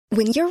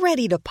When you're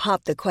ready to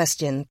pop the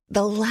question,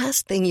 the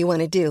last thing you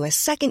want to do is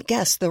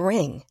second-guess the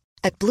ring.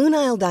 At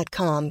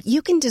BlueNile.com,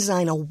 you can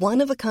design a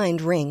one-of-a-kind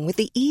ring with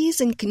the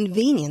ease and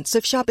convenience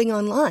of shopping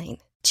online.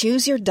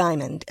 Choose your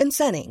diamond and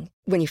setting.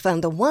 When you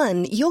find the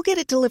one, you'll get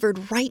it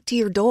delivered right to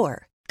your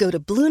door. Go to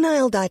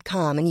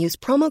BlueNile.com and use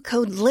promo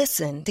code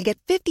LISTEN to get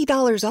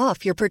 $50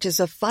 off your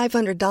purchase of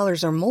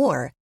 $500 or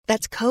more.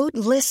 That's code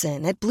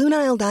LISTEN at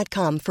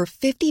BlueNile.com for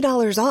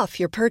 $50 off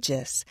your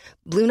purchase.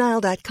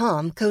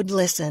 BlueNile.com, code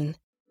LISTEN.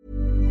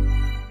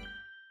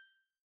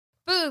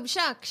 Boom,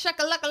 shuck,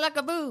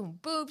 shaka-laka-laka, boom.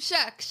 Boom,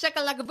 shuck,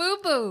 shaka-laka, boom,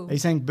 boom. Are you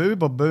saying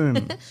boob or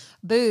boom?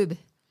 Boob.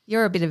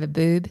 You're a bit of a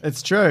boob.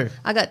 It's true.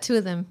 I got 2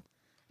 of them.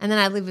 And then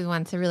I live with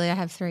one, so really I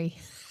have 3.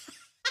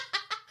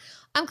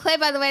 I'm Claire,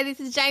 by the way. This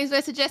is James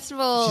We're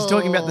Suggestible. She's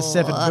talking about the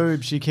severed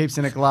boob she keeps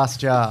in a glass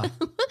jar.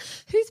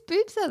 Whose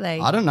boobs are they?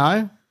 I don't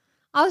know.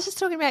 I was just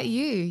talking about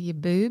you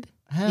boob.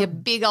 How? You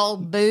big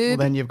old boob.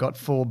 Well, then you've got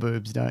 4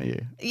 boobs, don't you?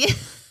 Yeah.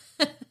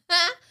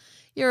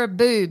 You're a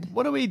boob.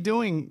 What are we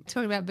doing?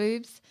 Talking about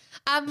boobs.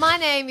 My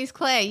name is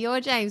Claire.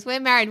 You're James. We're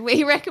married.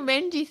 We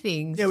recommend you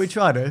things. Yeah, we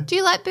try to. Do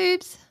you like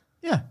boobs?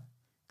 Yeah.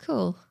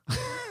 Cool.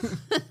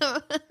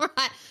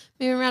 Right.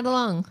 Moving right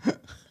along. Are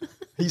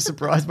you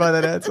surprised by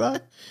that answer? No.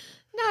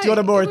 Do you want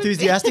a more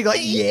enthusiastic? Like,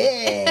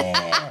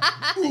 yeah.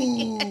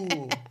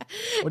 Ooh.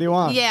 What do you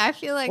want? Yeah, I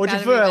feel like Or do you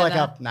that'd be prefer like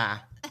better. a, nah.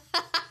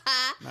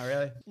 Not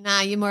really.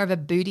 Nah, you're more of a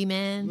booty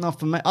man. Not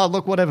for me. Oh,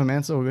 look, whatever, man.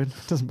 It's all good.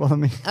 It doesn't bother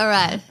me. All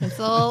right. It's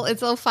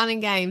all fun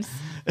and games.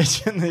 It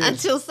certainly is.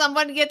 Until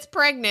someone gets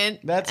pregnant.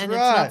 That's and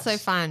right. it's not so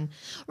fun.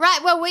 Right.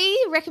 Well,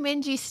 we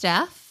recommend you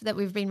stuff that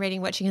we've been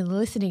reading, watching and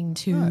listening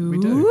to. Right, we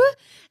do.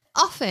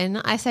 Often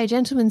I say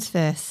gentlemen's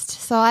first.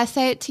 So I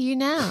say it to you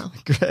now.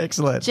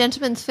 Excellent.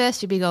 Gentlemen's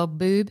first, you big old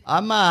boob.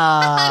 I'm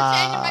I'm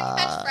changing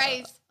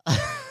my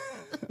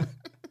catchphrase.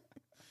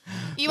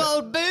 You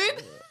old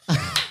boob.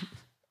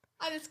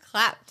 I just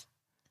clapped.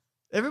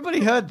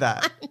 Everybody heard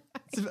that.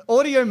 It's an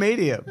audio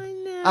medium. I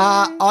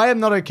know. I am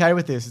not okay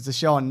with this. It's a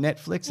show on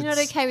Netflix. You're not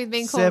It's okay with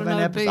being called an 7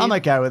 old episodes. boob? I'm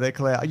okay with it,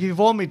 Claire. You've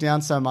worn me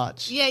down so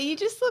much. Yeah, you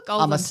just look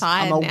old I'm and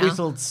tired a now.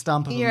 whittled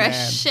stump of You're a a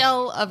man.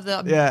 shell of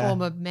the Yeah.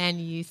 former man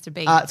you used to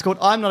be. It's called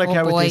I'm Not Okay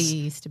Or with boy This.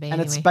 you used to be, and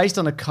it's anyway. based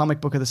on a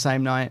comic book of the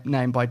same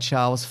name by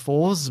Charles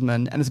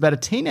Forsman. And it's about a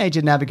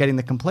teenager navigating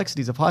the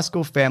complexities of high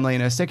school family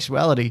and her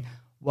sexuality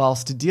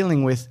whilst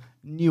dealing with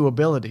new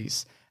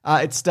abilities.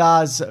 It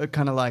stars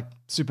kind of like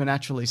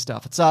supernaturally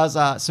stuff. It stars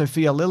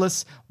Sophia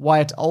Lillis,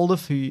 Wyatt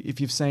Olaf, who, if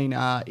you've seen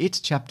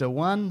It, Chapter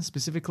 1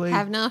 specifically.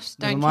 Have not,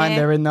 never don't mind, care.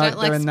 They're in don't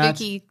like that.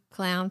 spooky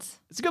clowns.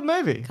 It's a good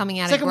movie. Coming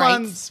out of Second grates.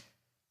 one's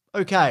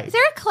okay. Is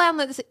there a clown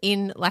that's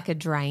in like a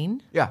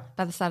drain Yeah.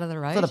 by the side of the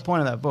road? That's not the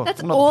point of that book.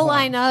 That's Well, not the all point.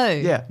 I know.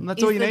 Yeah, that's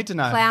is all you the need to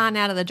know. Clown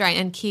out of the drain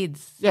and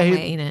kids Yeah, somewhere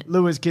he in it.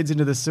 lures kids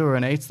into the sewer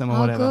and eats them or Oh,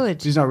 whatever. good.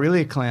 But he's not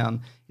really a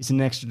clown. He's an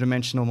extra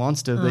dimensional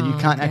monster that you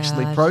can't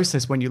actually God.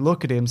 process when you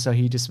look at him, so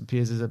he just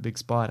appears as a big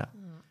spider.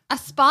 A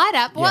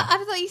spider? What? Yeah.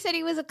 I thought you said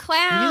he was a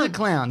clown. He is a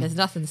clown. There's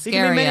nothing He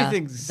can be many scarier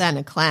things. than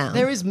a clown.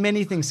 There is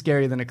many things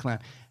scarier than a clown.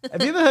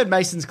 Have you ever heard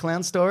Mason's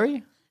clown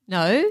story?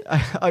 No?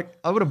 I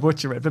would have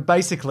butchered it, but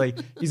basically,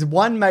 he's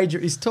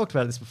talked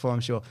about this before, I'm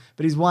sure,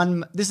 but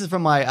this is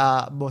from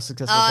my more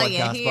successful Oh, podcast,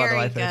 yeah, by here the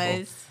way, he people.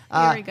 goes.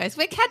 Here he goes.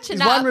 We're catching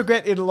His up. one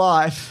regret in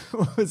life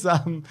was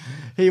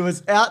he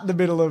was out in the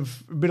middle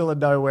of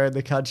nowhere in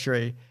the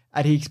country,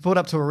 and he pulled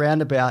up to a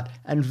roundabout,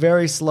 and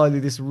very slowly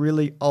this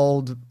really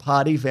old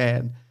party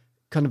van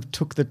kind of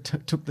took the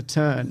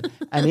turn,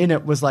 and in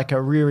it was like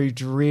a really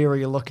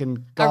dreary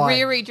looking guy.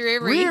 Really dreary.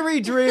 Really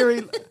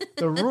dreary.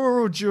 The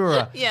rural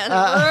juror. Yeah,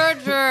 the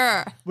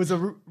murderer. Was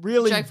a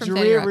really Joke from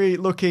dreary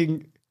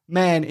looking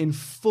man in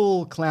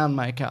full clown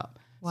makeup.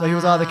 So he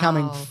was either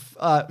coming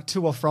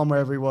to or from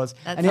wherever he was,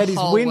 That's and he had the his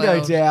whole window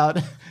world.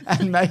 down.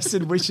 And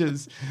Mason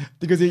wishes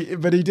but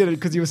he did it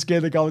because he was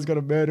scared the guy was going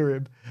to murder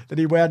him. That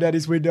he wound out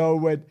his window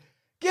and went,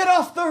 "Get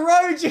off the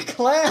road, you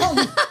clown!"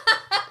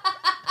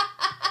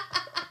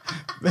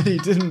 But he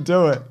didn't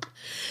do it,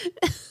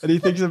 and he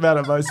thinks about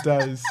it most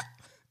days.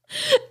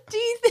 Do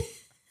you think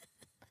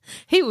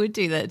he would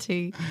do that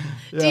too?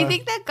 Do Yeah. you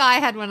think that guy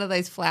had one of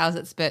those flowers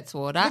that spurts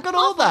water? Look at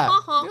all that.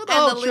 Look at the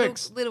and whole the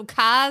tricks. little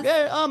cars.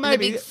 Yeah, oh, and the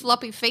maybe. big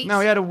floppy feet. No,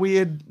 he had a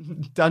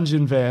weird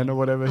dungeon van or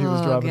whatever he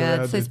was driving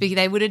around. So in. speaking,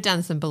 they would have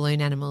done some balloon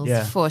animals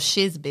Yeah. for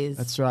shizbiz.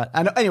 That's right.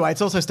 And anyway,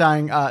 it's also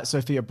starring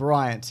Sophia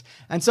Bryant.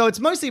 And so it's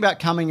mostly about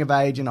coming of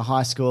age in a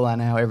high school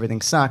and how everything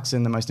sucks.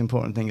 And the most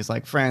important thing is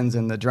like friends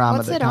and the drama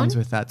What's that it comes on?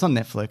 with that. It's on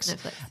Netflix.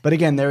 Netflix. But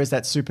again, there is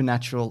that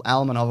supernatural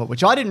element of it,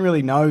 which I didn't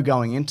really know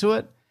going into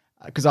it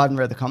because I haven't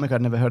read the comic. I'd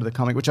never heard of the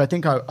comic, which I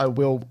think I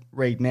will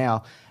read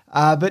now.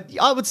 But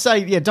I would say,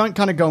 yeah, don't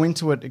kind of go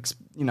into it,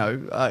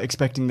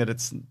 expecting that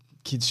it's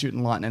kids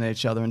shooting lightning at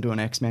each other and doing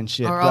X-Men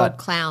shit. or but old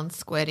clowns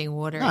squirting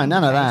water. no, in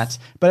none your of face.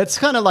 that. But it's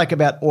kind of like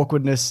about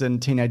awkwardness and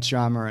teenage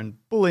drama and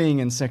bullying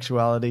and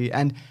sexuality.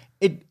 And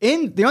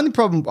the only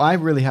problem I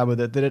really have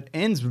with it that it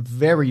ends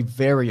very,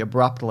 very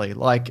abruptly.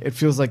 Like it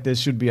feels like there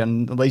should be at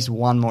least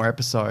one more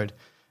episode.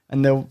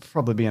 And there'll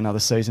probably be another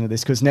season of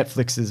this because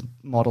Netflix's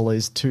model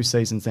is 2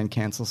 seasons then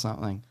cancel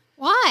something.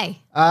 Why?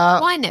 Why?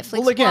 Why Netflix?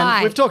 Well, again,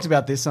 Why? we've talked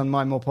about this on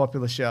my more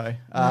popular show,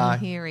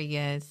 Here he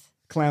is.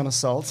 Clown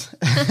Assault.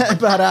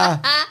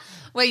 But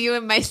Where you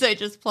and Meso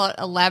just plot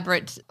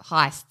elaborate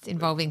heists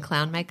involving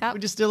clown makeup. we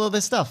just steal all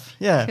their stuff.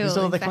 Yeah, we Cool,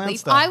 steal all the exactly. clown If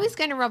stuff. I was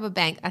going to rob a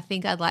bank, I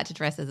think I'd like to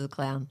dress as a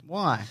clown.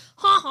 Why?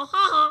 Ha ha ha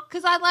ha!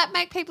 Because I'd like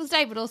make people's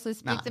day, but also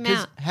spook them 'cause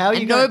out. how are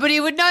you and gonna- nobody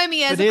would know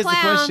me as But a here's clown.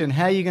 the question: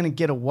 how are you going to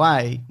get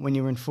away when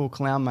you're in full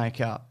clown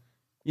makeup?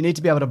 You need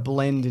to be able to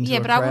blend into Yeah, a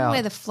but crowd. I wouldn't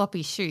wear the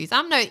floppy shoes.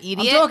 I'm no idiot.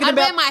 I'm talking I'd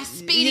about wear my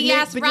speedy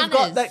ass but runners.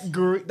 You've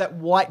got that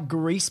white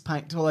grease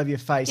paint all over your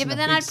face. yeah, and but a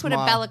then big I'd put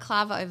smile. a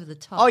balaclava over the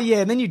top. Oh yeah,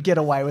 and then you'd get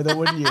away with it,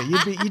 wouldn't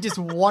you? You just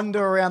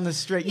wander around the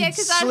street. Yeah, You'd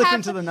because slip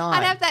into the night.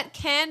 I'd have that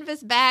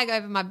canvas bag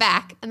over my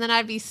back, and then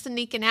I'd be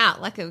sneaking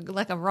out like a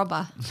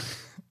robber.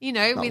 You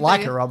know, Not with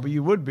like a robber,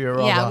 you would be a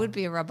robber. Yeah, I would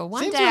be a robber.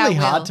 One Seems day really I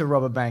will. hard to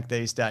rob a bank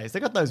these days. They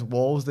got those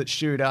walls that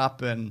shoot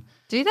up, and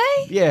Do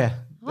they? yeah, if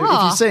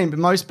Oh. you've seen,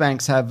 most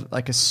banks have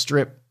like a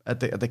strip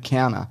at the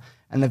counter,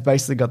 and they've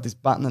basically got this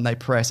button that they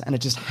press, and it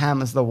just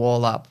hammers the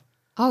wall up.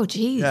 Oh,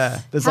 geez.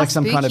 Yeah, there's How like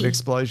some kind of spooky.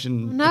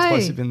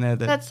 explosive in there.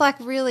 That's like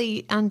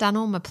really undone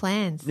all my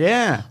plans.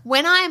 Yeah,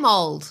 When I'm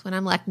old, when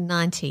I'm like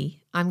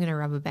 90, I'm going to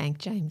rob a bank,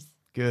 James.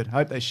 good.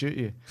 Hope they shoot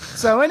you.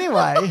 So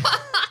anyway,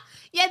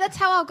 Yeah, that's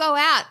how I'll go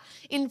out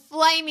in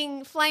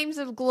flaming flames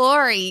of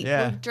glory,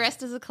 Yeah.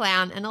 dressed as a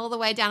clown, and all the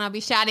way down I'll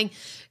be shouting,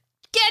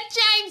 "Get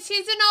James,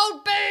 he's an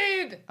old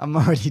boob!" I'm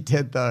already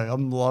dead though.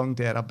 I'm long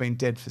dead. I've been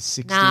dead for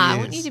 60 Nah, years.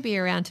 I want you to be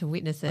around to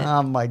witness it.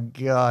 Oh my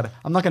god!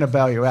 I'm not going to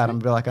bail you out. I'm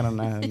gonna be like, I don't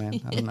know,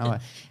 man. I don't know.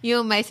 You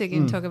and Mason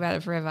can talk about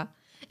it forever.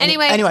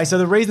 Anyway, Anyway, so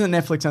the reason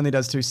that Netflix only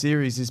does 2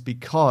 series is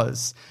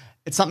because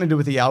it's something to do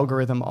with the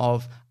algorithm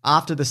of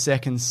after the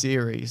second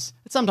series,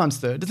 it's sometimes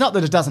third. It's not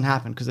that it doesn't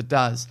happen, because it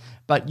does,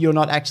 but you're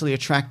not actually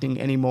attracting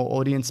any more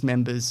audience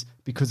members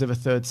because of a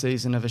third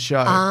season of a show.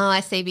 Oh, I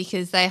see,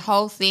 because their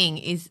whole thing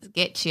is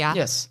get you.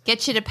 Yes.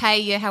 Get you to pay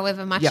you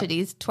however much Yep. it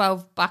is,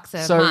 $12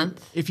 a So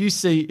month. if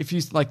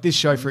you like this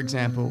show, for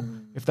example,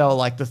 if they were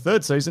like the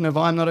third season of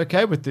I'm Not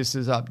Okay With This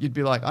is up, you'd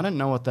be like, I don't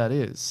know what that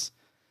is.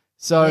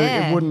 So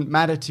Yeah. it wouldn't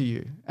matter to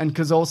you. And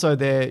because also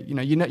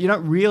you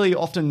don't really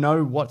often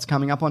know what's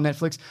coming up on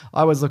Netflix.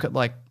 I always look at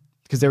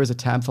because there is a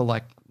tab for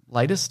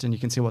latest, and you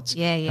can see what's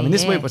coming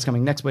this week, what's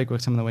coming next week,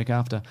 what's coming the week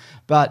after.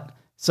 But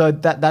so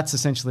that's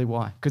essentially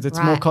why, because it's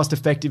more Right. cost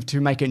effective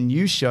to make a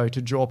new show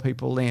to draw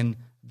people in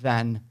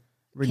than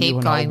renew Keep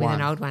an going old with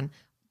one. an old one.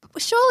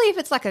 But surely if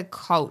it's like a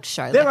cult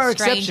show, There like are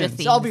Stranger exceptions,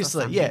 Things or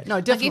obviously. something. Yeah,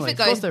 no, definitely. Like if Of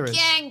it course goes there is.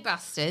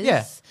 gangbusters.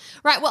 Yeah.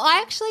 Right, well,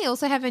 I actually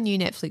also have a new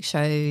Netflix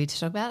show to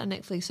talk about, a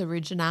Netflix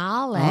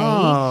original.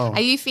 Oh.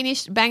 Are you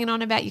finished banging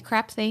on about your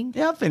crap thing?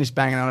 Yeah, I've finished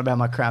banging on about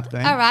my crap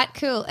thing. All right,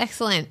 cool,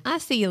 excellent. I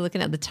see you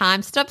looking at the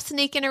time. Stop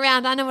sneaking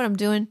around. I know what I'm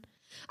doing.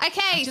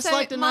 Okay, I just so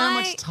like to know how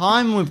much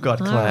time we've got,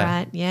 Claire. All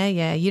right,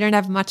 yeah. You don't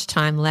have much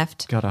time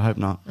left. God, I hope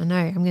not. I know.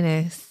 I'm going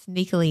to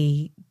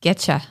sneakily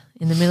get you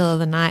in the middle of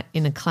the night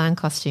in a clown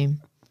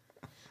costume.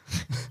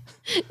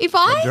 If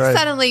I dread.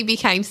 suddenly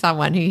became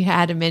someone who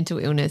had a mental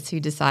illness who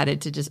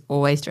decided to just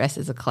always dress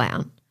as a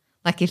clown,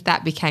 like if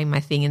that became my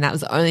thing and that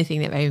was the only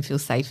thing that made me feel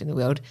safe in the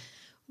world,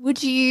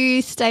 would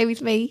you stay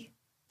with me?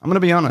 I'm going to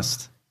be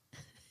honest.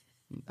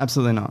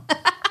 Absolutely not.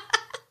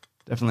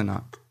 Definitely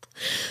not.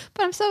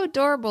 But I'm so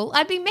adorable.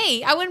 I'd be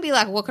me. I wouldn't be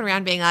like walking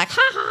around being like,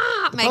 ha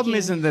ha. The problem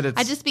isn't that it's...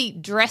 I'd just be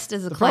dressed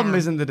as a the clown. problem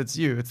isn't that it's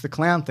you. It's the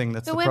clown thing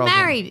that's But the we're problem.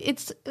 married.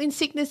 It's in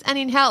sickness and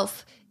in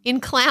health. In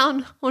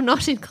clown or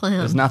not in clown.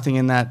 There's nothing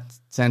in that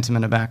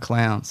sentiment about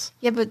clowns.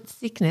 Yeah, but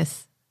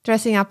sickness.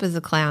 Dressing up as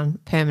a clown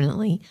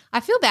permanently. I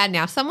feel bad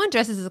now. If someone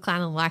dresses as a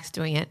clown and likes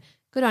doing it,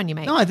 good on you,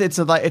 mate. No, it's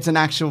an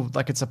actual,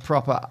 it's a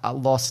proper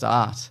lost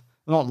art.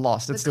 Not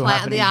lost, it's still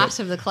happening. The art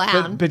of the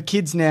clown. But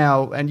kids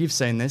now, and you've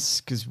seen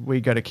this because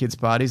we go to kids'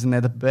 parties and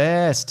they're the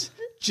best.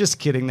 Just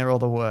kidding, they're all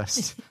the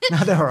worst. No,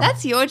 they're all right.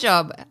 That's your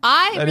job.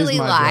 I That is really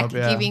my like job,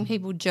 yeah. giving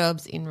people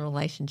jobs in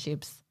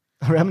relationships.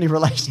 How many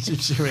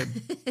relationships you in?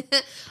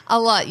 A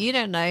lot. You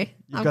don't know.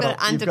 I've got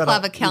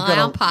undercover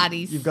clown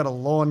parties. You've got a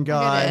lawn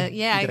guy. I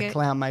You've got a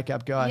clown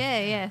makeup guy.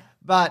 Yeah.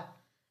 But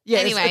yeah,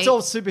 Anyway. it's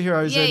all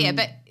superheroes and,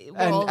 but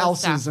and all the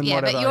Elsa's stuff. and yeah,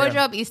 whatever. but your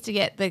job is to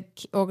get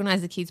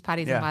organize the kids'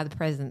 parties Yeah. and buy the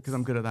presents. Because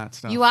I'm good at that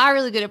stuff. You are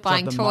really good at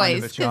buying the mind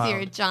of toys a because you're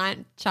a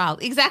giant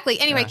child. Exactly.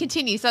 Anyway,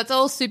 continue. So it's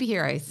all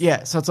superheroes.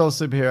 Yeah, so it's all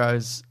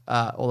superheroes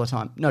all the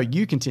time. No,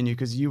 you continue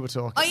because you were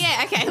talking. Oh,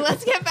 yeah. Okay.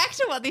 Let's get back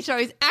to what this show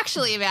is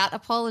actually about.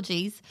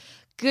 Apologies.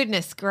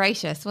 Goodness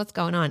gracious, what's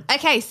going on?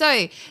 Okay,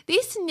 so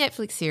this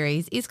Netflix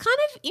series is kind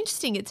of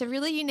interesting. It's a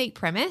really unique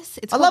premise.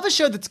 I love a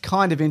show that's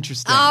kind of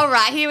interesting. All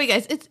right, here we go.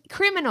 It's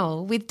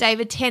Criminal with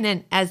David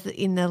Tennant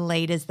in the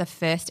lead as the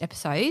first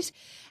episode.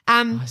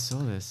 I saw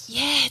this.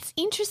 Yeah, it's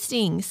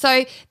interesting.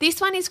 So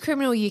this one is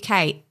Criminal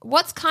UK.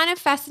 What's kind of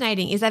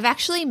fascinating is they've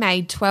actually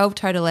made 12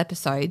 total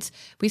episodes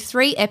with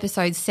 3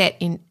 episodes set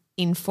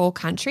in 4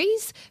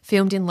 countries,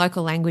 filmed in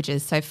local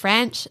languages. So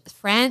France.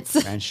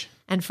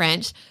 And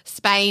French,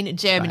 Spain,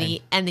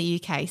 Germany, and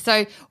the UK.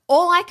 So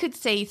all I could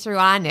see through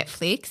our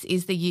Netflix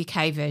is the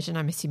UK version,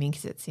 I'm assuming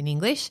because it's in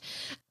English.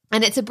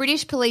 And it's a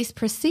British police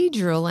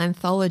procedural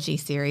anthology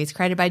series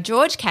created by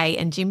George Kay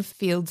and Jim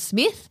Field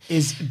Smith.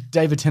 Is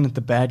David Tennant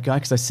the bad guy?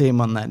 Because I see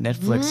him on that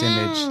Netflix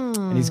image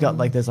and he's got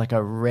there's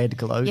a red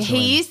glow to him.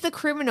 He is the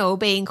criminal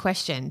being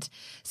questioned.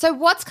 So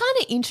what's kind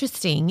of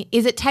interesting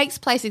is it takes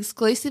place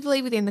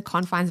exclusively within the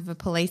confines of a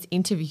police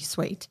interview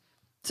suite.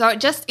 So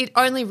it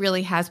only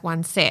really has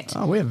one set.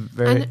 Oh, we have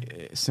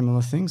very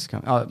similar things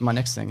coming. Oh, my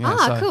next thing.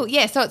 Yeah, cool.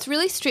 Yeah, so it's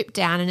really stripped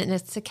down and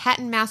it's a cat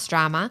and mouse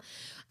drama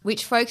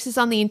which focuses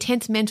on the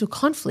intense mental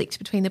conflict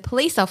between the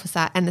police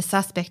officer and the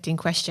suspect in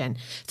question.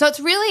 So it's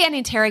really an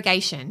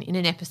interrogation in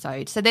an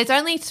episode. So there's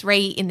only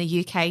 3 in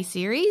the UK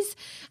series.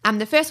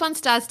 The first one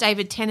stars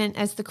David Tennant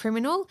as the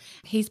criminal.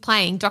 He's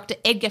playing Dr.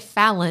 Edgar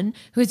Fallon,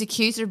 who is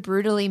accused of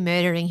brutally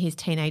murdering his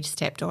teenage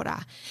stepdaughter.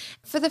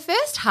 For the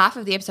first half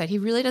of the episode, he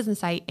really doesn't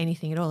say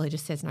anything at all. He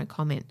just says no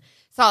comment.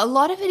 So a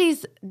lot of it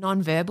is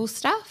non-verbal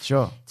stuff.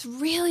 Sure. It's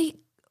really...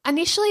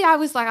 Initially, I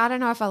was like, I don't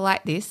know if I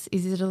like this.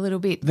 Is it a little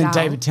bit Then dull?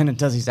 David Tennant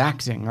does his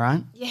acting,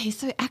 right? Yeah, he's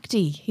so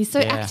acty.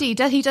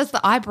 He does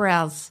the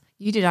eyebrows.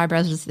 You did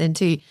eyebrows just then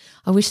too.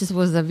 I wish this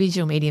was a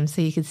visual medium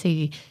so you could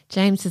see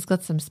James has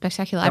got some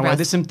spectacular eyebrows.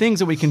 There's some things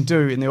that we can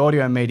do in the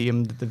audio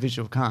medium that the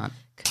visual can't.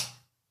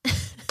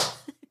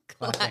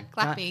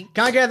 Clapping.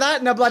 Can't get that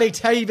in a bloody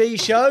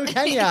TV show,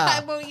 can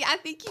ya? Well, yeah, I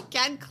think you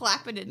can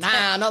clap in a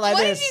Nah, not like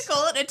what this.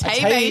 What did you call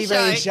it? A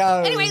TV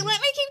show. Anyway,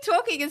 let me keep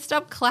talking and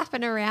stop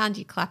clapping around,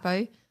 you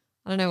clappo.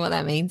 I don't know what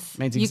that means.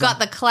 You exact- got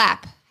the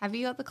clap. Have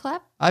you got the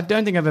clap? I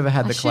don't think I've ever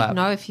had the clap. I should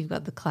know if you've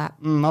got the clap.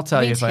 I'll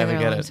tell you if I ever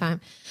get it. Time.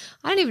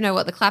 I don't even know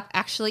what the clap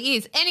actually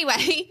is.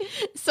 Anyway,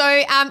 so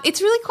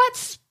it's really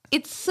quite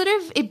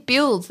it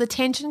builds, the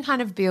tension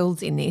kind of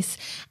builds in this,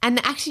 and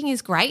the acting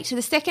is great.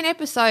 The second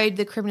episode,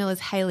 the criminal is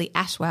Hayley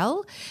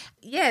Atwell.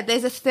 Yeah,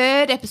 there's a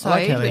third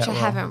episode which I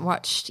haven't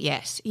watched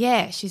yet.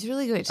 Yeah, she's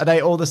really good. Are they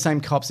all the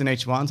same cops in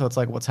each one? So it's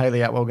like, what's Hayley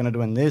Atwell going to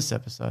do in this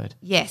episode?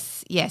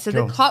 Yes, yeah. So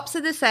Cool. the cops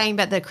are the same,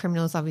 but the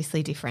criminal is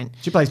obviously different.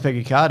 She plays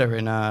Peggy Carter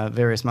in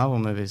various Marvel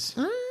movies.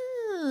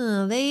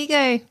 Oh, there you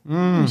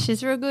go.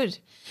 She's real good.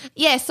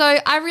 Yeah, so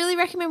I really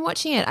recommend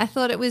watching it. I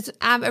thought it was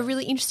a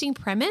really interesting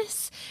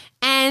premise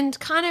and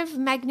kind of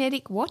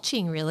magnetic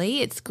watching, really.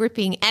 It's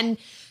gripping. And,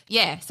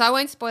 yeah, so I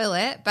won't spoil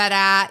it. But,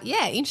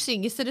 yeah,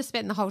 interesting. You sort of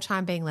spent the whole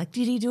time being like,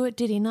 did he do it?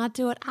 Did he not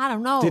do it? I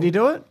don't know. Did he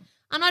do it?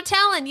 I'm not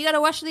telling. You got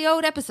to watch the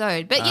old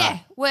episode. But, yeah,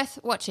 worth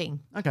watching.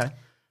 Okay.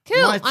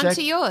 Cool. On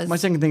to yours. My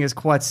second thing is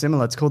quite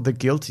similar. It's called The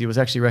Guilty. It was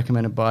actually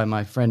recommended by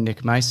my friend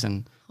Nick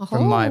Mason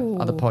from my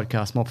other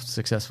podcast, More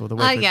Successful, The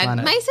Workplace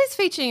Planet. Mason's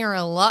featuring her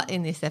a lot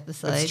in this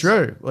episode. It's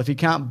true. Well, if he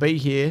can't be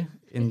here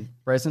in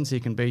presence, he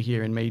can be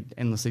here in me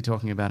endlessly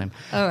talking about him.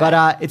 All right.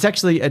 But it's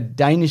actually a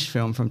Danish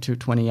film from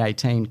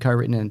 2018,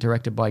 co-written and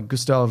directed by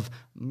Gustav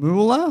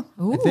Müller,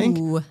 I think.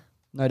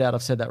 No doubt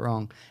I've said that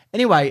wrong.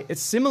 Anyway,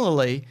 it's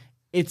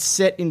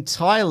set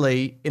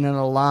entirely in an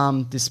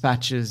alarm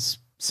dispatcher's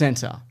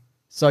center.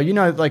 So,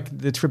 like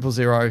the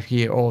 000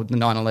 here or the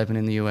 911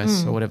 in the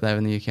US or whatever they have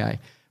in the UK,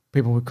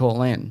 people would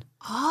call in.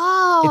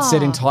 Oh. It's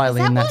set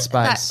entirely in that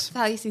space. That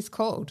place is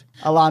called?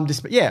 Alarm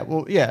dispatch. Yeah,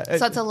 well, yeah.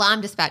 So it's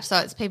alarm dispatch. So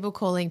it's people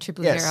calling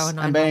 000 Yes, or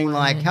 911. and being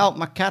like, help,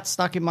 my cat's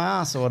stuck in my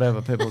ass or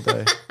whatever people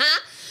do.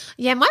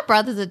 Yeah, my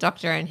brother's a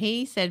doctor and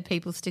he said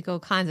people stick all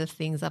kinds of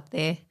things up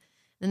there.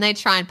 And they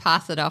try and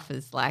pass it off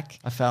as like,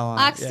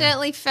 I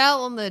accidentally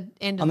fell on the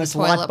end of on the this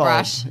toilet light bulb.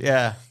 brush.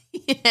 Yeah.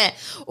 Yeah.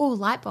 Oh,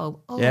 light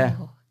bulb. Oh, Yeah.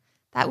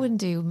 That wouldn't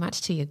do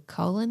much to your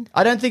colon.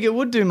 I don't think it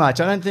would do much.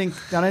 I don't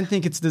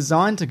think it's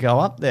designed to go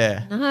up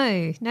there.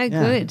 No,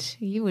 good.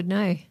 You would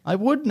know. I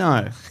would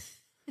know.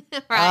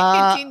 All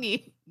right, continue.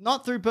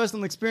 Not through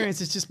personal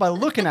experience. It's just by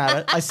looking at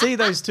it, I see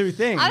those two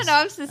things. I don't know,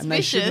 I'm suspicious. And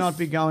they should not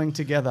be going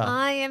together.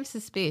 I am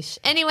suspicious.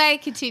 Anyway,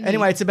 continue.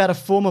 Anyway, it's about a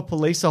former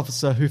police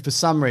officer who, for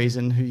some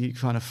reason, who you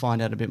kind of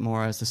find out a bit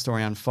more as the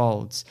story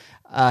unfolds,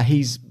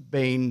 he's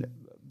been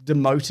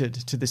demoted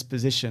to this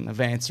position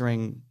of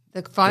answering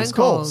the phone these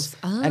calls.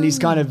 And he's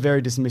kind of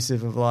very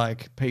dismissive of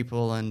like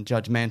people and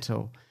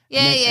judgmental.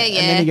 Yeah. And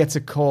then he gets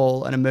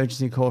an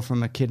emergency call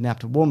from a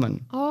kidnapped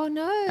woman. Oh,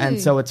 no.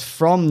 And so it's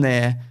from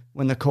there,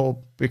 when the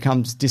call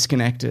becomes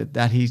disconnected,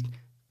 that he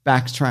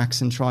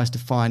backtracks and tries to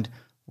find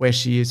where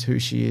she is, who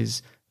she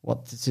is,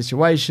 what the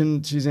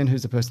situation she's in,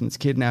 who's the person that's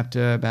kidnapped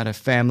her, about her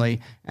family.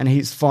 And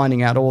he's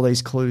finding out all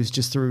these clues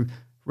just through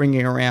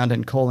ringing around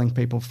and calling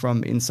people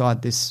from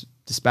inside this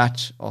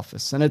dispatch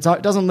office. And it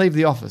doesn't leave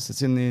the office.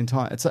 It's in the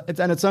entire...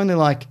 And it's only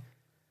like...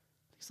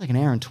 It's like an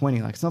hour and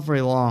 20. Like, it's not very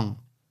long.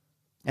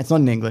 It's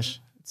not in English.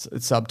 It's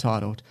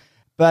subtitled.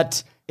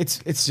 But...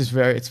 It's just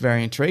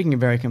very intriguing and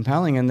very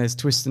compelling, and there's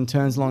twists and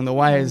turns along the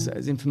way as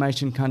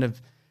information kind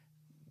of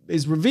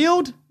is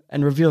revealed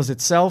and reveals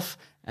itself,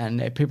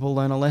 and people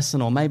learn a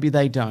lesson, or maybe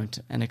they don't,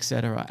 and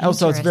etc.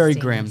 Also, it's very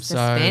grim.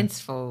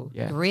 Suspenseful.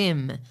 Yeah.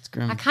 Grim. It's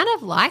grim. I kind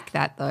of like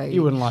that, though.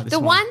 You wouldn't like this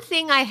one. The one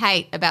thing I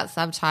hate about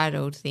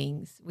subtitled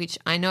things, which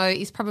I know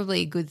is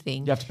probably a good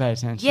thing. You have to pay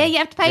attention. Yeah, you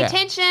have to pay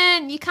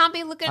attention. You can't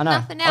be looking at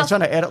nothing else. I was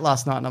trying to edit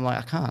last night, and I'm like,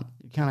 I can't.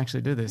 You can't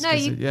actually do this. No,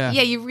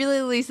 you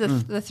really lose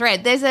the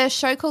thread. There's a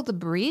show called The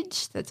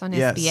Bridge that's on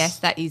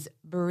SBS that is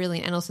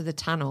brilliant, and also The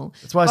Tunnel.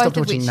 That's why I stopped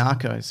both of watching which-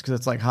 Narcos, because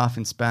it's like half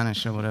in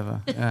Spanish or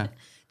whatever. Yeah,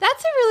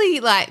 That's a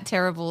really like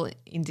terrible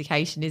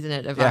indication, isn't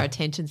it, of Yeah. our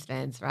attention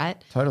spans, right?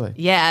 totally.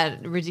 Yeah,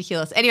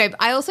 ridiculous. Anyway,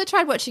 I also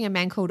tried watching a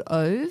Man Called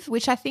Ove,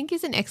 which I think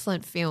is an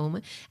excellent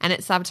film, and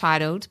it's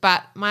subtitled.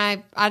 But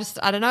I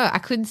don't know. I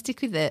couldn't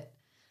stick with it.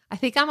 I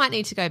think I might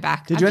need to go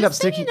back. Did you I've end up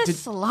just been sticking? in a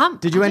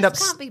slump. Did you I end up?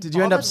 just can't be Did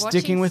you end up bothered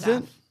sticking watching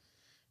with it? stuff.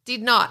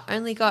 Did not.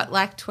 Only got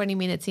like 20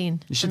 minutes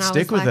in. You should and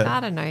stick I was with like, it. I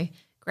don't know,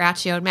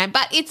 grouchy old man.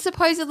 But it's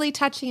supposedly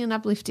touching and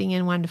uplifting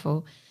and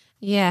wonderful.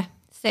 Yeah,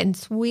 set in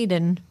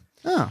Sweden.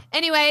 Oh,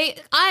 Anyway,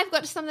 I've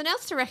got something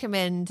else to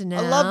recommend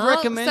now. I love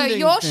recommending So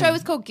your show things.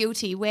 is called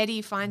Guilty. Where do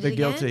you find The it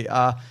again? Guilty.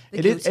 The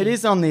It Guilty.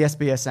 is on the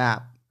SBS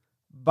app,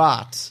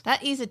 but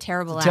That is a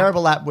terrible app.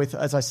 terrible app with,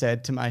 as I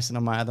said to Mason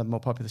on my other more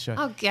popular show.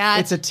 Oh, God.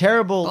 It's a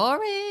terrible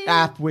Boring.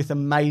 app with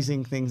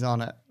amazing things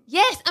on it.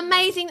 Yes,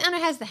 amazing. And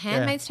it has The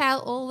Handmaid's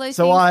Tale, all those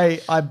So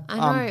things. I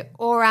know.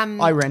 Or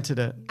I rented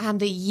it.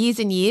 The Years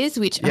and Years,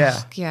 which Yeah.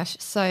 oh gosh,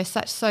 so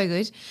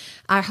good.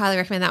 I highly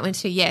recommend that one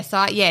too. Yeah,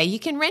 so you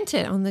can rent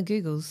it on the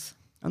Googles.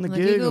 On the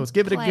Google Googles.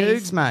 Give it a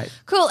Plays. Googs, mate.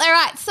 Cool. All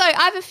right. So I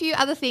have a few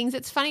other things.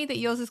 It's funny that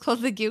yours is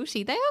called The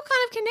Guilty. They all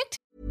kind of connect.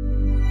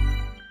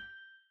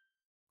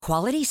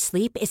 Quality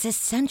sleep is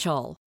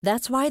essential.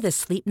 That's why the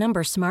Sleep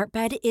Number Smart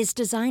Bed is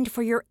designed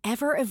for your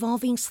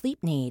ever-evolving sleep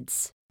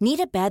needs. Need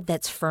a bed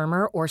that's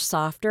firmer or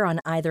softer on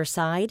either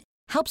side?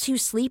 Helps you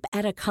sleep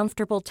at a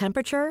comfortable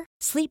temperature?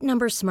 Sleep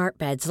Number Smart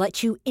Beds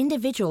let you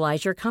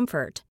individualize your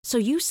comfort, so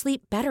you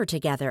sleep better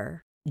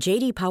together.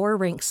 JD Power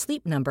ranks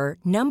Sleep Number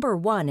number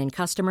 1 in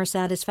customer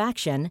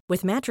satisfaction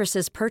with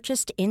mattresses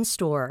purchased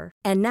in-store.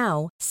 And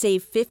now,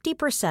 save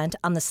 50%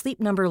 on the Sleep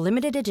Number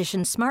Limited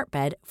Edition Smart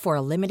Bed for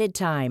a limited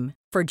time.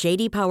 For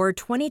JD Power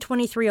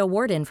 2023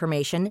 award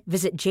information,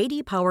 visit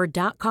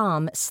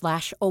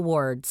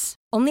jdpower.com/awards.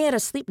 Only at a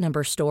Sleep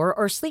Number store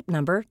or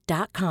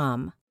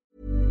sleepnumber.com.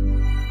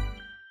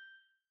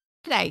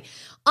 Today,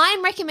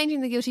 I'm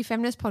recommending the Guilty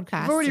Feminist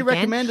podcast. I've already again.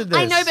 recommended this.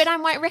 I know, but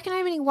I'm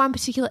recommending one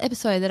particular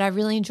episode that I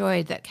really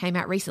enjoyed that came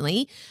out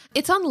recently.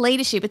 It's on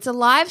leadership. It's a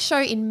live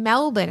show in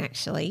Melbourne,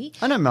 actually.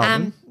 I know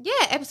Melbourne.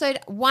 Episode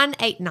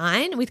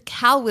 189 with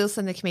Cal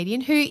Wilson, the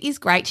comedian, who is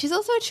great. She's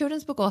also a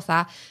children's book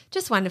author.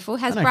 Just wonderful.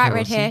 Has I know bright Cal red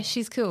Wilson. hair.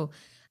 She's cool.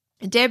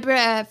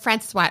 Deborah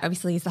Francis White,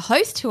 obviously, is the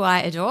host, who I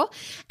adore.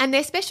 And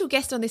their special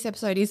guest on this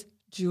episode is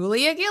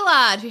Julia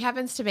Gillard, who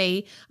happens to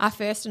be our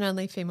first and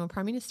only female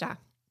Prime Minister.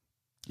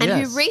 And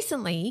Yes. who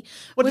recently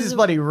What was is this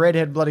bloody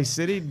Redhead Bloody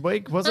City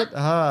week, was it?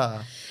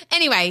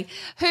 Anyway,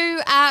 who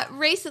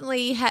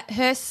recently had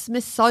her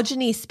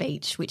misogyny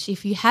speech, which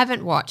if you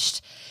haven't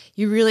watched,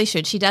 you really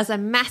should. She does a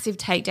massive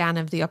takedown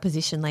of the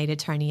opposition leader,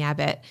 Tony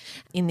Abbott,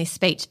 in this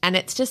speech. And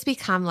it's just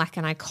become like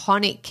an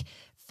iconic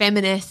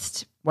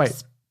feminist Wait,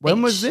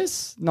 when was speech.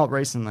 this? Not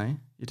recently.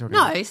 You're talking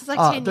No, about. this is like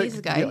 10 years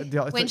ago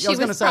when she was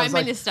gonna say, I Prime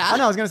like- Minister. I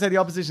know, I was going to say the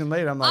opposition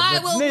leader. I'm like, I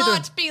that's will neither-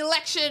 not be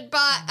lectured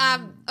by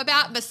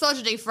about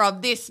misogyny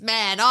from this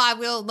man. I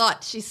will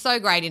not. She's so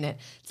great in it.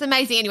 It's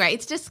amazing. Anyway,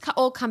 it's just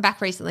all come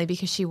back recently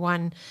because she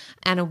won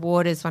an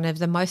award as one of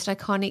the most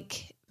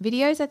iconic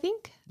videos, I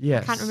think.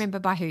 Yes. I can't remember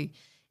by who.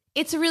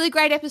 It's a really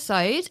great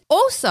episode.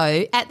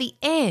 Also, at the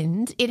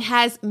end, it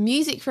has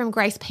music from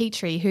Grace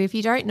Petrie, who, if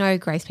you don't know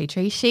Grace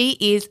Petrie, she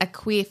is a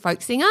queer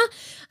folk singer.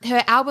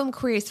 Her album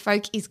Queer as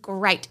Folk is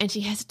great, and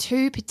she has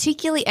two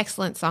particularly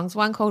excellent songs,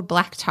 one called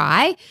Black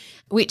Tie,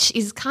 which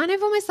is kind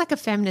of almost like a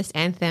feminist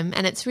anthem,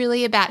 and it's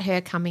really about her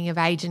coming of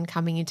age and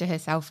coming into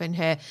herself and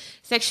her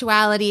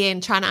sexuality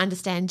and trying to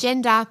understand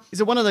gender.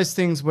 Is it one of those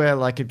things where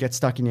like it gets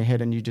stuck in your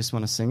head and you just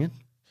want to sing it?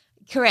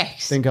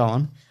 Correct. Then go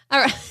on. All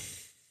right.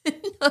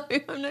 No,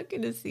 I'm not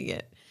going to sing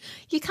it.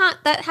 You can't.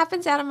 That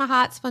happens out of my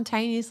heart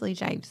spontaneously,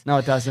 James. No,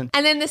 it doesn't.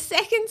 And then the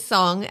second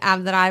song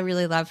that I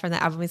really love from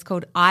the album is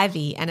called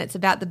Ivy, and it's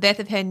about the birth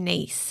of her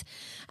niece.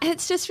 And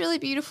it's just really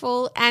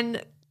beautiful.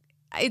 And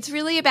it's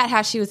really about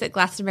how she was at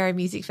Glastonbury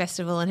Music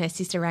Festival and her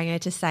sister rang her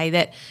to say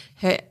that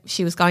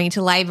she was going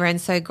into labour, and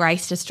so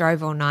Grace just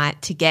drove all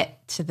night to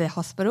get to the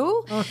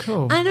hospital. Oh,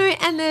 cool. I know.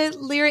 And the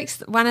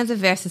lyrics, one of the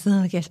verses,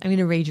 I guess I'm going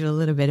to read you a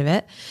little bit of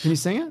it. Can you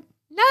sing it?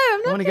 No, I'm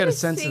not. I wanna get a gonna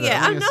sense of sing it.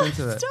 I wanna I'm get a not. sense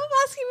of it. Stop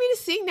asking me to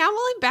sing now. I'm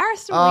all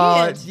embarrassed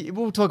and weird.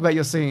 We'll talk about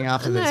your singing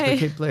after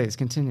this, No. but please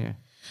continue.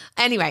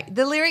 Anyway,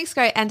 the lyrics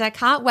go, and I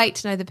can't wait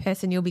to know the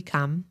person you'll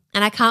become,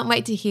 and I can't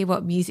wait to hear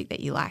what music that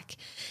you like,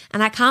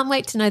 and I can't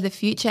wait to know the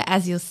future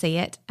as you'll see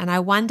it, and I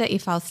wonder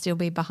if I'll still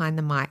be behind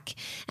the mic.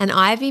 And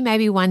Ivy,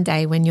 maybe one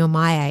day when you're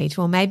my age,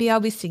 well, maybe I'll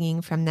be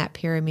singing from that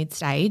pyramid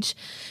stage.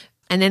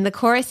 And then the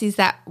chorus is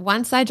that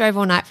once I drove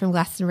all night from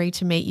Glastonbury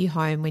to meet you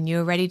home when you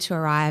were ready to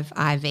arrive,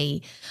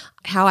 Ivy.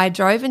 How I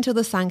drove until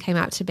the sun came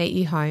up to beat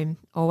you home,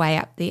 all way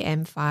up the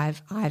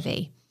M5,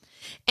 Ivy.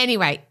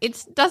 Anyway,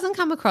 it doesn't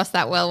come across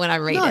that well when I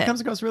read No, it. it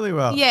comes across really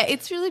well. Yeah,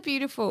 it's really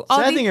beautiful.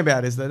 Sad thing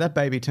about it is that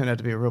baby turned out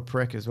to be a real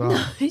prick as well.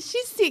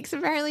 She's 6.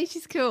 Apparently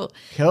she's cool.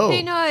 Cool.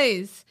 Who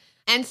knows?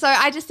 And so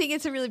I just think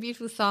it's a really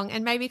beautiful song,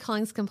 and maybe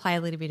Collings can play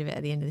a little bit of it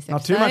at the end of this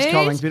Not episode. too much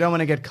Collings. We don't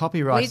want to get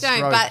copyright We don't,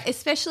 stroke. but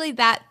especially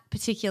that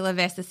particular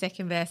verse, the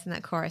second verse and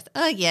that chorus.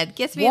 Oh, yeah, it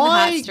gets me in the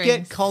Why heartstrings.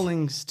 get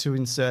Collings to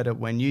insert it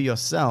when you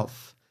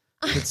yourself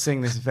could sing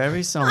this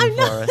very song I'm for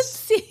not us?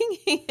 singing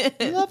it.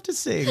 You love to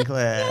sing,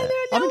 Claire. I don't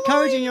I'm know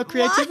encouraging your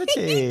why are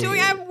creativity. you doing?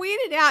 I'm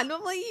weirded out.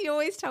 Normally you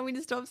always tell me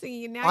to stop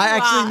singing, and now I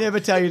you actually are. never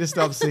tell you to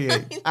stop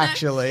singing,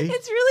 actually.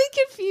 It's really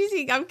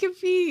confusing. I'm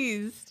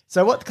confused.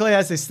 So what Claire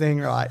has this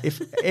thing, right?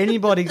 If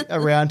anybody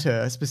around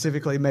her,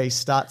 specifically me,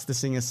 starts to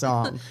sing a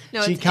song,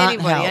 No, she it's can't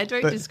anybody. help I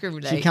don't but-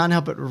 discriminate. She can't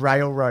help but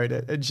railroad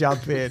it and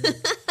jump in.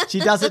 She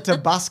does it to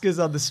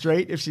buskers on the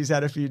street if she's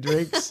had a few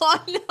drinks.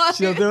 Oh, no.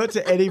 She'll do it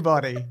to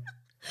anybody.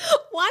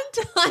 One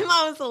time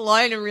I was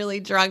alone and really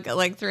drunk at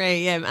like 3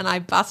 a.m. and I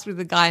bussed with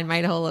a guy and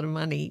made a whole lot of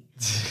money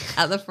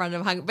at the front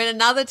of Hungary. But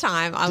another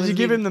time I was Did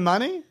you give him the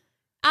money?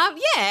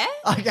 yeah.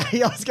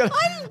 Okay, I made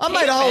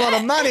keep a whole lot it.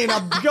 of money and I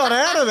got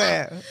out of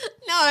there.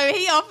 No,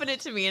 he offered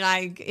it to me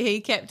and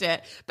he kept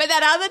it. But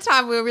that other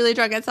time we were really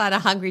drunk outside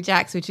of Hungry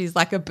Jack's, which is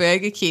like a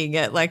Burger King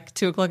at like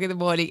 2:00 in the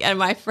morning, and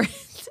my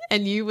friends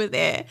and you were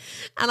there.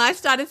 And I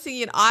started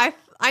singing. I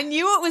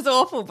knew it was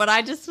awful, but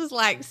I just was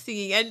like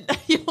singing. And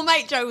your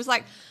mate Joe was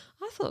like,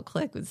 I thought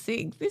Claire could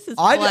sing. This is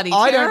bloody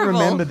I terrible.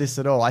 don't remember this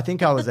at all. I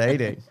think I was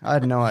eating. I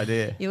had no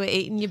idea. You were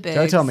eating your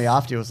burgers. Joe told me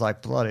after, he was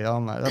like, bloody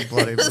hell, mate, that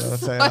bloody I'll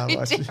so tell you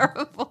that much.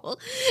 terrible.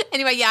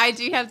 Anyway, yeah, I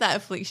do have that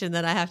affliction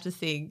that I have to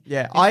sing.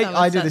 Yeah, if someone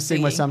I do starts this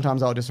thing where singing.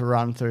 sometimes I'll just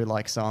run through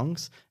like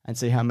songs and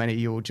see how many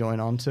you will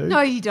join on to.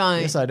 No, you don't.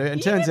 Yes, I do. And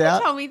You turns never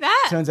out, told me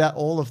that. Turns out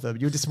all of them.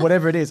 You just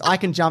whatever it is. I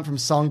can jump from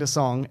song to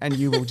song, and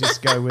you will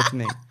just go with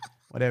me,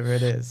 whatever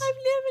it is. I've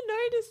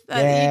never noticed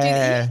that.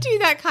 Yeah. You do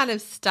that kind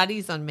of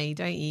studies on me,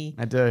 don't you?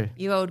 I do.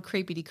 You old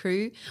creepity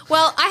crew.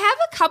 Well, I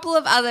have a couple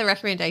of other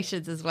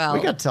recommendations as well.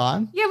 We got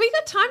time. Yeah, we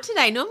got time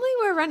today. Normally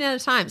we're running out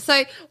of time.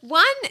 So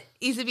one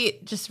is a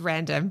bit just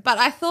random, but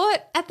I thought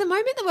at the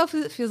moment the world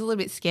feels a little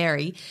bit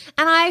scary,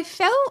 and I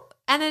felt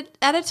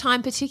at a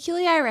time,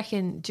 particularly I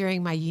reckon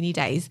during my uni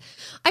days,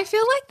 I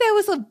feel like there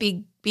was a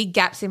big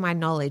gaps in my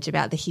knowledge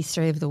about the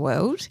history of the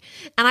world,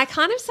 and I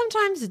kind of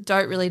sometimes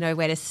don't really know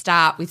where to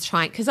start with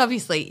trying, because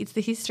obviously it's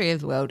the history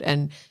of the world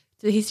and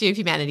the history of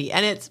humanity,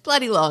 and it's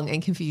bloody long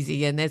and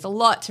confusing, and there's a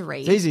lot to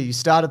read. It's easy. You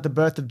start at the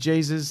birth of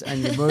Jesus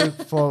and you move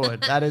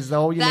forward. That is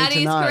all you That need to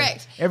is know.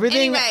 correct.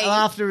 Everything Anyway.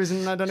 after is,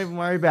 I don't even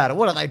worry about it.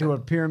 What are they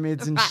doing?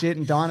 Pyramids and Right. shit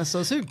and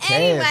dinosaurs? Who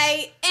cares?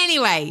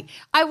 Anyway,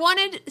 I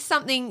wanted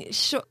something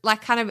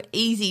like kind of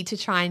easy to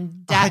try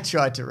and I dab.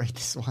 tried to read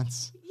this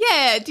once.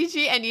 Yeah, did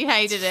you? And you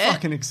hated it.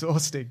 Fucking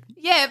exhausting.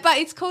 Yeah, but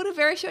it's called A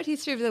Very Short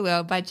History of the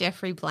World by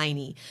Geoffrey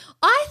Blaney.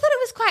 I thought it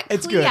was quite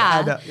It's clear. good.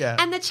 I know, yeah.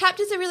 And the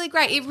chapters are really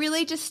great. It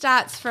really just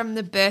starts from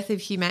the birth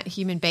of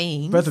human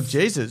beings. Birth of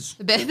Jesus.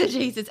 The birth of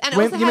Jesus. And it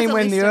When, also you has mean a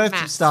when list the of Earth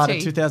maps started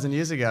too. 2,000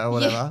 years ago or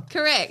whatever? Yeah,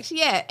 correct.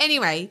 Yeah.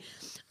 Anyway,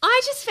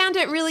 I just found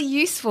it really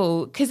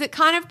useful because it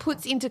kind of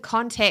puts into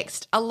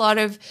context a lot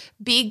of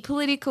big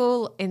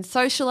political and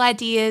social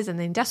ideas and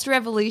the Industrial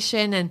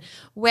Revolution and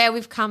where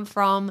we've come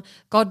from,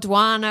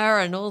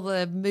 Gondwana and all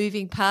the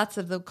moving parts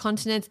of the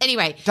continents.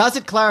 Anyway, Does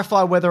it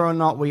clarify whether or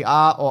not we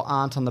are or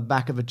aren't on the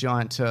back of a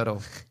giant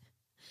turtle?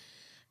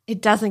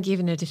 it doesn't give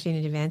a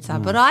definitive answer,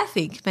 but I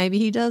think maybe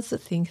he does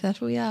think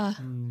that we are.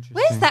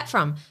 Where's that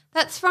from?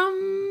 That's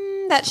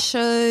from that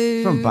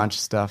show. From a bunch of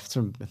stuff. It's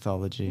from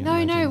mythology. I No,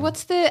 imagine.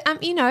 what's the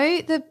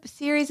the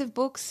series of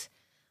books?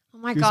 Oh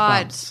my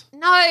Goosebumps. God.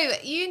 No,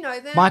 you know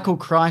them. Michael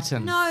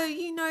Crichton. No,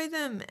 you know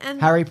them.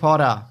 And Harry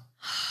Potter. I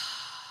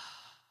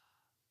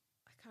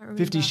can't remember.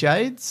 50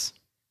 Shades?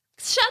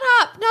 Shut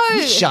up.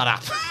 No. Shut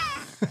up.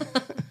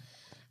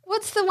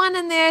 What's the one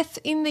in there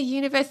in the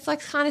universe? It's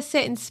like kind of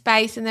set in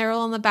space and they're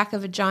all on the back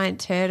of a giant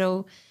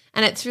turtle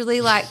and it's really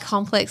like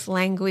complex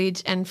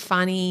language and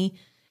funny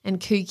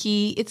and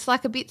kooky. It's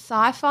like a bit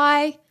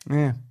sci-fi.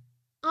 Yeah.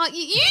 Oh,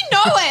 you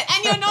know it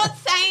and you're not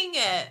saying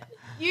it.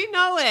 You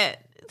know it.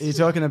 You're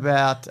talking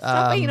about...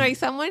 Stop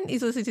someone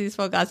is listening to this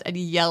podcast and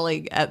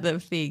yelling at the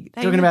thing.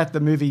 They talking know- about the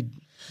movie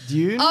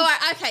Dune? Oh,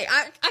 okay.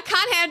 I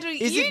can't handle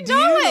it. Is You it know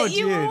Dune or it.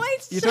 You Dune?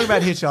 always You're talking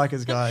about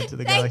Hitchhiker's Guide to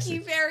the Thank Galaxy.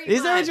 you very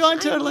Is there a much.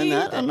 giant I turtle in knew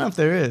that? I don't know if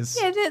there is.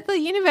 Yeah, the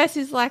universe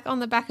is like on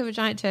the back of a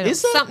giant turtle.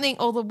 Is it? Something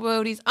all the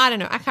world is. I don't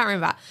know. I can't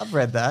remember. I've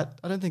read that.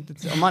 I don't think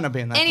that's... I might not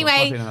be in that book. Might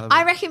Anyway, be in another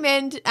I book.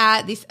 recommend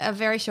this A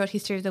Very Short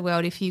History of the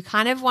World if you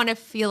kind of want to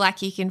feel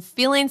like you can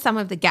fill in some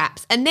of the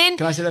gaps. And then,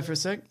 Can I say that for a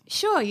sec?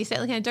 sure, you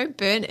certainly can. Don't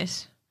burn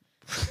it.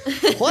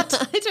 What?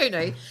 I don't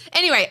know.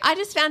 Anyway, I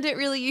just found it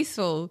really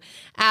useful.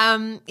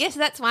 Yes,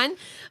 that's one.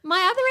 My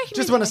other recommendation.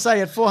 Just want to say,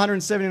 at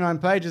 479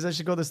 pages, they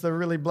should call this the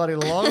really bloody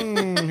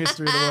long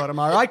history of the world. Am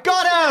I right?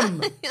 Got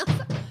him!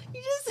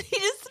 You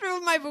just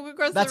threw my book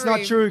across That's the room.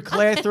 not true.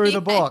 Claire threw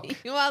the book.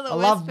 You are the I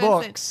worst love person.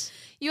 books.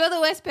 You are the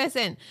worst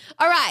person.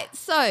 All right.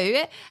 So, seeing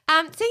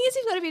as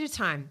we've got a bit of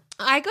time,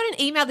 I got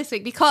an email this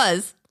week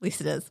because,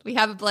 listeners, we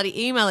have a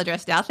bloody email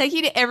address now. Thank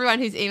you to everyone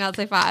who's emailed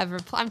so far.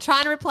 I'm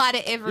trying to reply to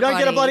You everybody. don't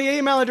get a bloody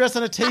email address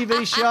on a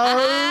TV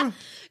show.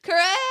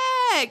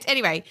 Correct.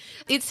 Anyway,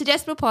 it's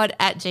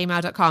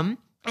sedecimalpod@gmail.com.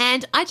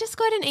 And I just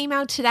got an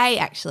email today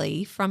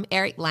actually from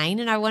Eric Lane,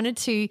 and I wanted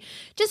to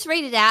just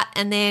read it out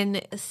and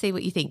then see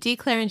what you think. Dear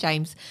Claire and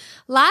James,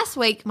 last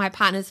week my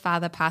partner's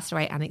father passed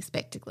away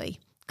unexpectedly.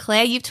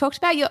 Claire, you've talked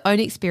about your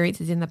own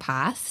experiences in the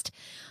past.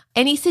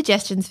 Any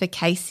suggestions for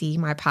Casey,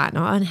 my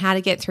partner, on how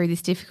to get through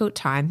this difficult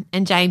time?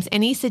 And James,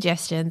 any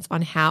suggestions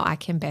on how I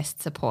can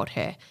best support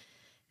her?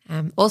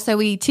 Also,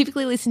 we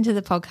typically listen to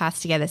the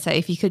podcast together, so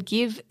if you could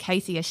give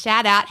Casey a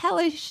shout out.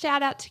 Hello,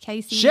 shout out to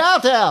Casey.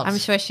 Shout out. I'm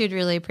sure she'd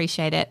really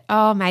appreciate it.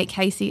 Oh, mate,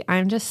 Casey,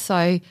 I'm just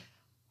so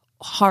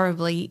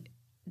horribly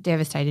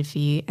devastated for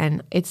you,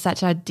 and it's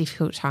such a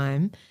difficult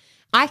time.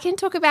 I can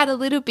talk about a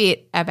little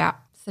bit about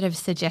sort of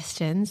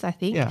suggestions, I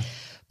think. Yeah.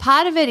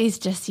 Part of it is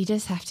just you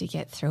just have to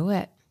get through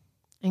it,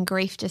 and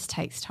grief just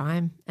takes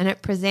time, and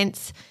it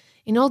presents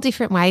in all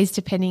different ways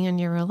depending on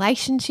your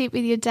relationship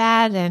with your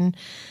dad and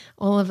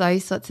all of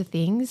those sorts of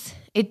things.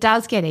 It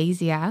does get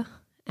easier,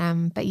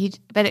 but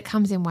it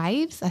comes in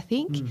waves, I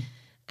think.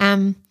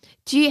 How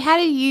do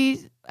you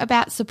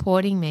about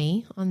supporting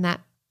me on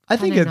that? I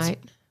think it's note?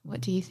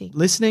 What do you think?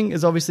 Listening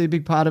is obviously a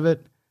big part of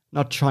it.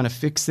 Not trying to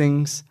fix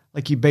things.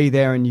 Like, you be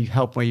there and you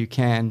help where you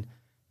can.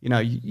 You know,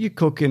 you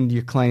cook and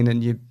you clean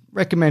and you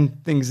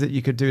recommend things that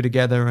you could do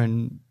together,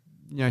 and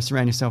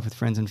surround yourself with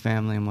friends and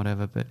family and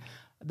whatever. But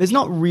there's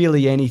not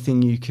really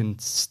anything you can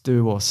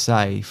do or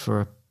say for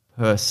a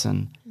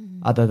person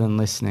other than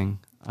listening,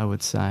 I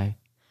would say.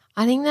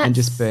 I think that's... And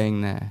just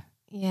being there.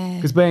 Yeah.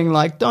 Because being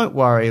like, don't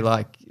worry,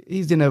 like,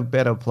 he's in a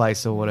better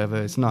place or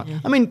whatever. It's not...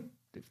 I mean,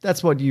 if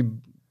that's what you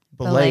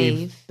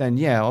believe, then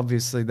yeah,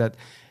 obviously that...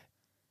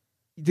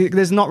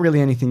 There's not really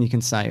anything you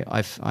can say,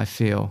 I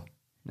feel,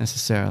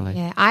 necessarily.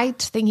 Yeah, I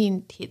think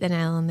you hit the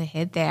nail on the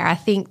head there. I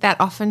think that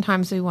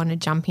oftentimes we want to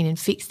jump in and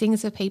fix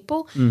things for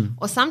people.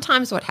 Or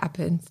sometimes what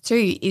happens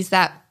too is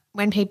that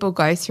when people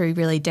go through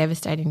really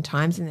devastating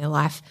times in their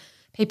life,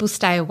 people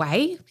stay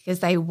away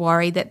because they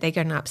worry that they're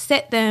going to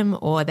upset them,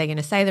 or they're going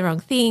to say the wrong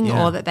thing,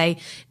 or that they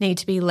need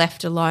to be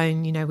left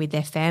alone, with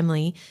their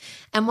family.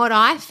 And what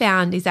I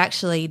found is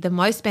actually the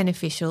most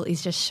beneficial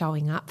is just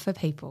showing up for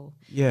people.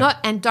 Yeah.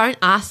 And don't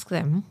ask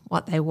them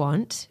what they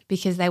want,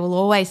 because they will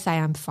always say,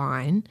 I'm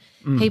fine.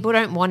 People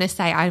don't want to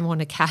say, I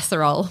want a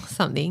casserole or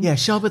something. Yeah,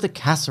 show up with a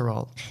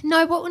casserole.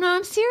 No,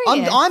 I'm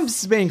serious. I'm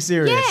being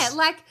serious. Yeah,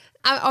 like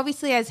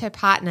obviously as her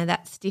partner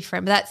that's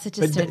different, but that's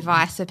just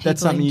advice for people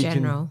that's something in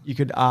general. You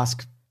could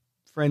ask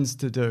friends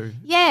to do.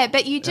 Yeah,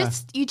 but you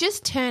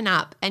just turn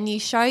up and you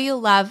show your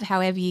love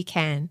however you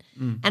can.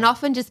 And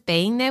often just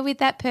being there with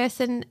that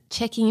person,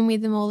 checking in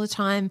with them all the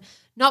time,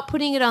 not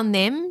putting it on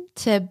them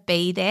to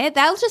be there.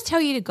 They'll just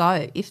tell you to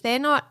go. If they're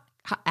not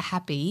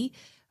happy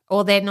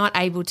or they're not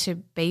able to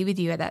be with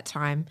you at that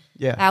time,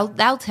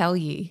 they'll tell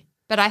you.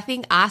 But I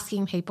think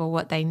asking people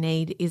what they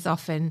need is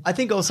often I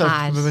think also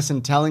hard. the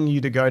person telling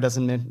you to go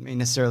doesn't mean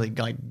necessarily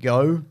like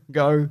go.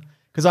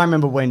 Because I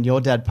remember when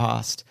your dad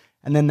passed,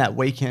 and then that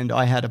weekend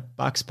I had a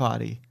Bucks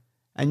party,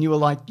 and you were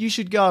like, you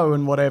should go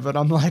and whatever. And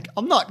I'm like,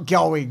 I'm not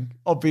going,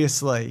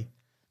 obviously.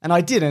 And I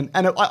didn't.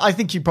 And I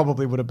think you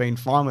probably would have been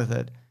fine with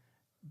it.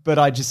 But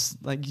I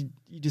just, like,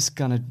 you just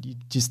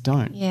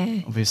don't.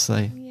 Yeah.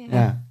 Obviously.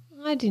 Yeah.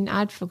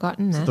 I'd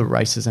forgotten that. The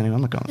races anyway.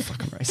 I'm not going to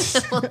fucking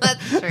races. Well,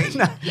 that's true.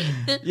 No.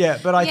 Yeah,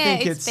 but I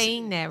think it's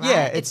being there, right?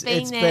 Yeah, it's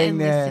being there and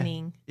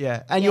listening.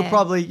 Yeah, and you'll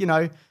probably,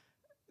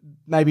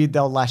 maybe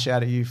they'll lash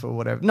out at you for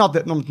whatever. Not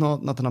that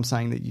I'm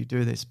saying that you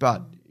do this,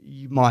 but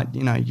you might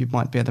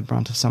bear the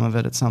brunt of some of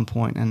it at some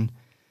point, and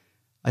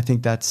I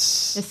think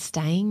that's just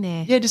staying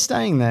there. Yeah, just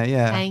staying there.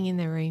 Yeah, staying in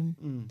the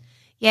room.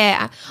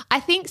 Yeah, I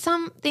think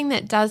something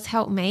that does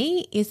help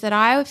me is that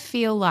I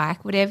feel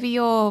like whatever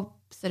your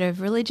sort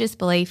of religious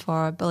belief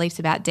or beliefs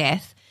about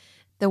death,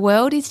 the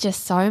world is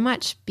just so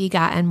much bigger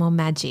and more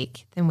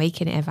magic than we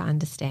can ever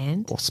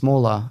understand. Or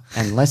smaller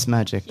and less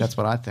magic. That's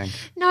what I think.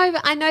 No,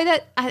 but I know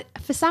that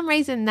for some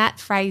reason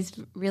that phrase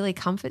really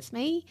comforts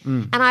me.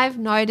 And I've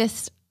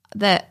noticed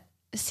that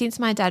since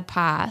my dad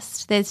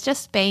passed, there's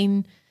just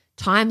been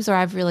times where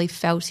I've really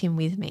felt him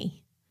with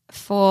me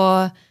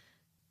for,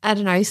 I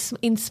don't know,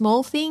 in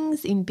small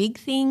things, in big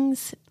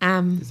things.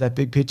 Is that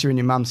big picture in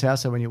your mum's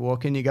house, so when you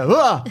walk in you go,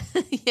 ah!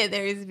 Yeah,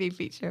 there is a big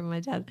picture of my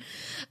dad.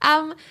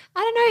 I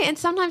don't know, and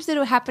sometimes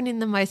it'll happen in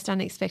the most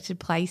unexpected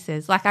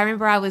places. Like I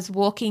remember I was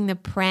walking the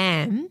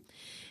pram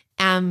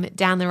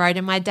down the road,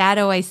 and my dad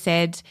always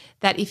said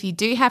that if you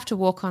do have to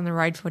walk on the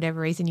road for whatever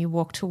reason, you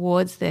walk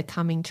towards the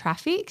coming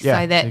traffic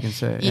so that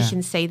you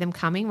can see them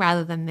coming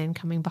rather than them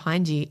coming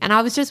behind you. And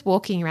I was just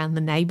walking around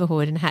the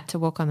neighbourhood and had to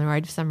walk on the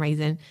road for some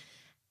reason.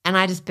 And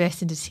I just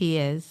burst into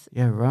tears.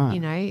 Yeah, right.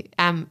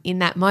 In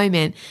that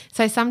moment.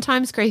 So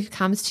sometimes grief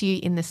comes to you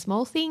in the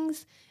small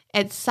things.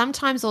 It's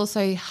sometimes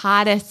also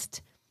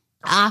hardest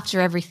after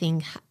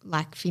everything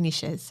like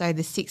finishes. So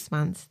the 6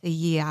 months, the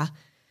year,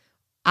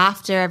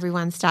 after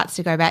everyone starts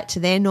to go back to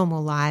their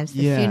normal lives,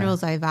 the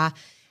funeral's over,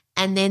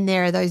 and then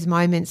there are those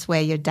moments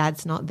where your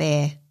dad's not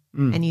there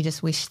and you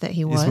just wish that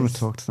he was. You just want to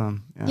talk to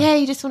them. Yeah,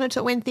 you just want to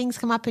talk when things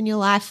come up in your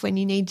life, when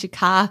you need your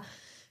car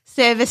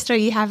serviced or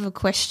you have a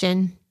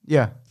question.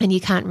 Yeah. And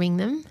you can't ring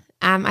them.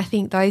 I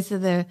think those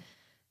are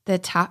the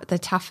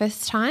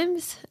toughest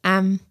times.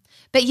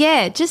 But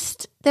yeah,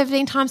 just there have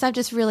been times I've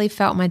just really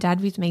felt my dad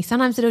with me.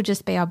 Sometimes it'll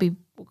just be I'll be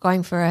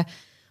going for a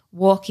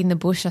walk in the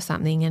bush or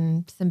something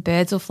and some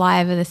birds will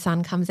fly over, the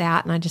sun comes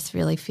out and I just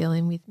really feel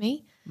him with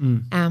me.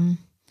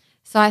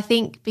 So I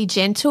think be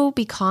gentle,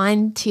 be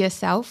kind to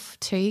yourself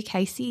too,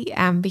 Casey,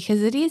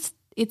 because it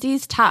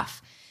is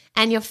tough.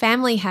 And your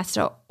family has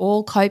to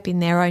all cope in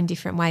their own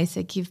different ways.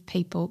 So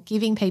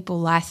giving people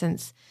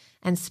license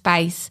and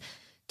space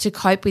to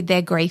cope with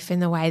their grief in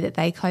the way that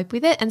they cope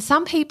with it. And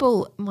some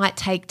people might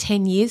take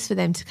 10 years for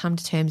them to come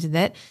to terms with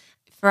it.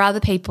 For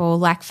other people,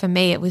 like for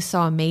me, it was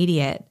so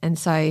immediate. And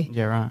so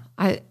Yeah,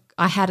 right.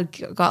 I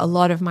got a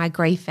lot of my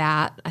grief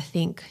out, I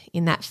think,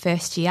 in that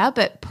first year,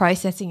 but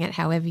processing it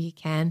however you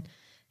can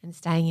and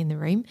staying in the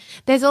room.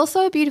 There's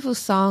also a beautiful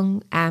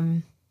song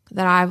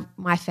that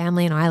my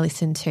family and I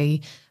listened to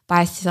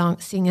by a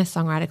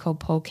singer-songwriter called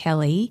Paul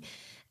Kelly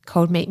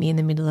called Meet Me in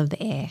the Middle of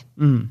the Air.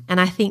 And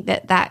I think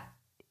that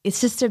it's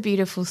just a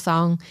beautiful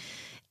song.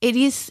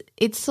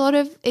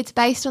 It's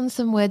based on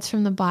some words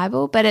from the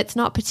Bible, but it's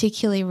not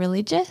particularly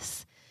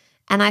religious.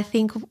 And I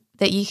think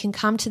that you can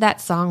come to that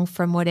song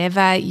from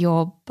whatever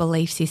your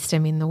belief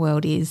system in the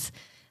world is,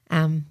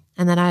 and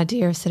that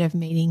idea of sort of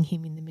meeting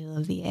him in the middle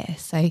of the air.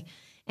 So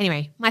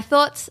anyway, my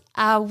thoughts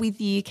are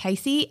with you,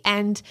 Casey,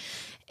 and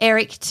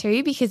Eric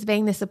too, because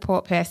being the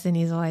support person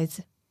is always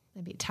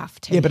a bit tough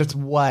too. Yeah, but it's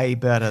way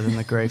better than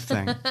the grief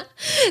thing.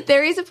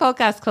 There is a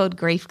podcast called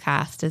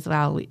Griefcast as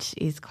well, which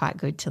is quite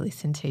good to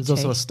listen to. There's too.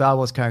 also a Star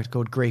Wars character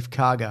called Grief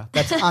Karga.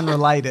 That's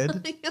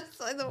unrelated. You're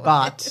so the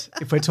But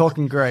if we're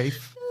talking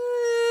grief,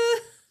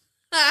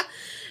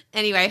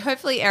 Anyway,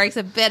 hopefully Eric's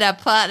a better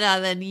partner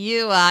than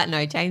you are.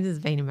 No, James has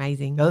been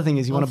amazing. the other thing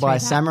is you want to buy a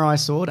samurai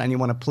sword and you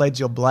want to pledge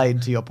your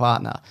blade to your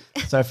partner.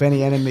 So if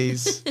any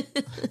enemies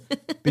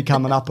be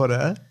coming up at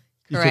her,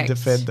 you Correct. can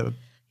defend them.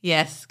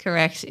 Yes,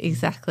 correct.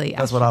 Exactly.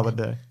 That's what I would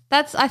do.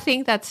 I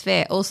think that's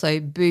fair. Also,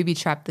 booby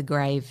trap the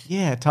grave.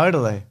 Yeah,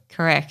 totally.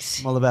 Correct.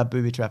 I'm all about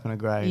booby trapping a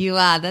grave. You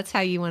are. That's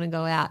how you want to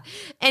go out.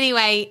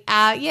 Anyway,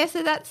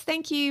 so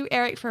thank you,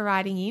 Eric, for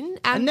writing in.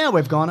 And now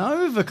we've gone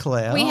over,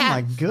 Claire. We oh, have.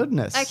 my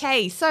goodness.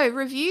 Okay, so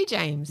review,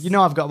 James. You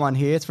know I've got one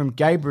here. It's from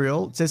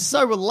Gabriel. It says,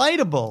 so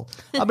relatable.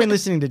 I've been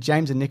listening to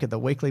James and Nick at the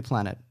Weekly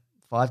Planet.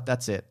 5,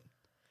 that's it.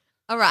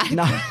 All right.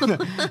 No.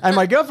 And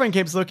my girlfriend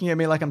keeps looking at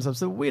me like I'm some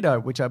sort of widow,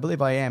 which I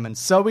believe I am, and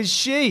so is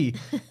she.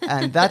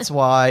 And that's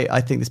why I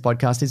think this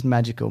podcast is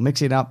magical.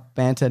 Mixing up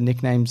banter,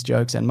 nicknames,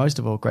 jokes, and most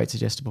of all, great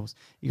suggestibles.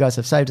 You guys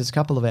have saved us a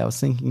couple of hours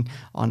thinking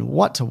on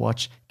what to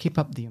watch. Keep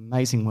up the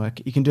amazing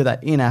work. You can do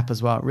that in-app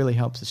as well. It really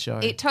helps the show.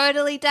 It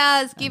totally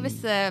does. Give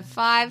us a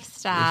 5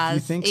 stars.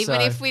 If you think even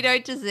so. if we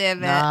don't deserve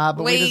it. Nah,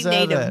 but we deserve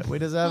need it. 'em. We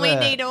deserve we it.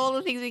 need all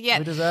the things we get.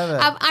 We deserve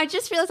it. I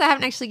just realised I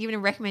haven't actually given a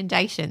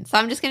recommendation, so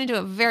I'm just going to do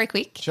it very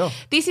quick. Sure.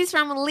 This is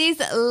from Liz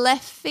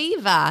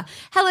Lefever.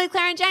 Hello,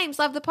 Claire and James.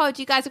 Love the pod.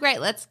 You guys are great.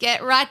 Let's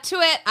get right to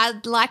it.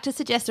 I'd like to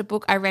suggest a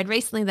book I read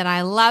recently that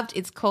I loved.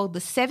 It's called The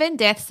 7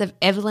 Deaths of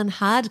Evelyn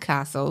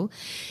Hardcastle.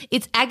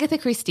 It's Agatha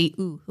Christie,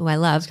 who I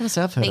love. I was going to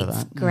say I've heard of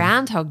meets that.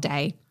 Groundhog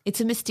Day. It's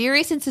a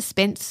mysterious and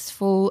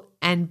suspenseful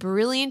and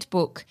brilliant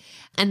book.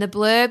 And the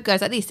blurb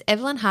goes like this.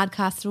 Evelyn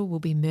Hardcastle will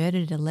be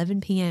murdered at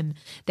 11 p.m.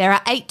 There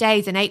are 8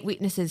 days and 8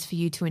 witnesses for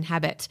you to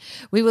inhabit.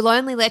 We will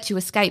only let you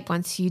escape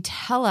once you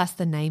tell us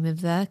the name of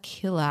the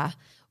killer.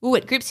 Ooh,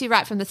 it grips you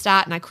right from the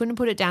start, and I couldn't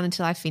put it down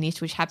until I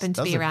finished, which happened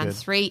to Does be look around good.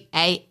 3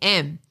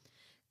 a.m.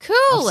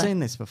 Cool. I've seen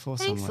this before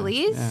Thanks, somewhere.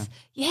 Liz.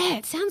 Yeah,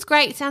 it sounds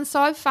great. It sounds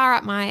so far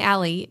up my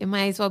alley. It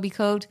may as well be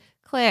called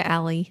Claire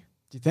Alley.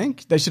 Do you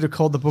think they should have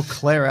called the book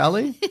Claire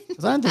Alley?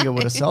 Because I don't think it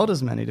would have sold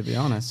as many, to be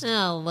honest.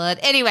 Oh, Lord.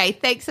 Anyway,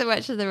 thanks so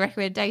much for the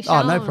recommendation.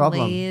 Oh, no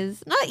problem.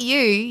 Liz. Not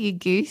you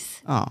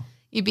goose. Oh,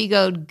 You big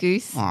old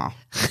goose. oh,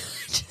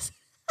 Just,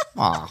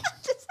 oh.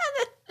 just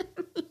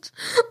had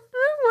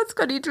what's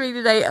got into me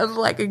today of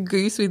like a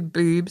goose with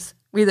boobs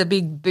with a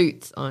big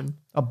boots on.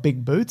 Oh,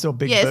 big boots or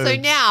big Yeah, boobs? so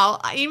now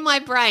in my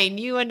brain,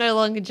 you are no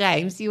longer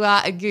James. You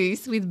are a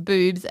goose with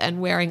boobs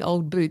and wearing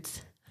old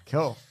boots.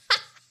 Cool.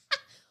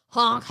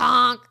 Honk,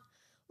 honk.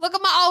 Look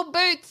at my old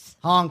boots.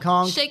 Hong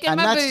Kong. Shaking and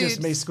my that's boobs.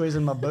 just me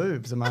squeezing my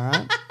boobs, am I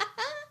right?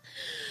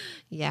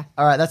 Yeah.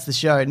 All right, that's the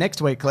show.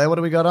 Next week, Claire, what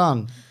do we got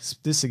on? It's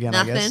this again,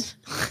 I Nothing. guess.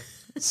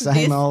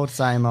 Same old,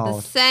 same The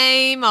old.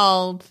 same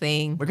old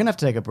thing. We're going to have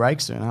to take a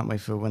break soon, aren't we,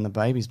 for when the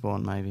baby's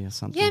born maybe or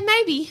something? Yeah,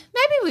 maybe.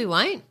 Maybe we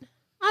won't.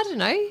 I don't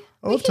know.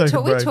 I'll We can take a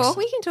talk. We break. talk.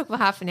 We can talk for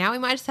half an hour. We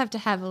might just have to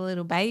have a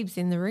little babes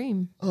in the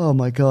room. Oh,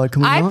 my God.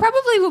 Can we I not?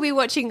 probably will be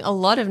watching a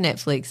lot of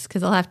Netflix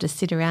because I'll have to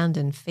sit around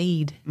and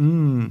feed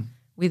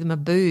with my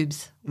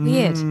boobs.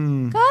 Weird.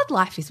 God,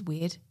 life is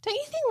weird. Don't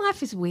you think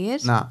life is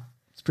weird? Nah,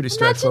 it's pretty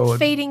Imagine straightforward.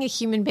 feeding a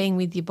human being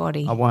with your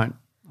body. I won't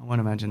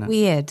imagine it.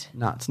 Weird.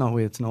 No, it's not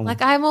weird. It's normal.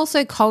 Like I'm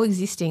also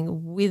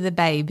coexisting with a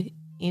babe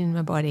in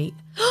my body.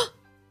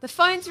 The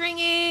phone's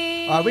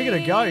ringing. All right, we got to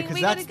go because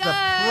We that's gotta the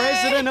go.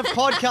 president of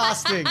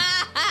podcasting.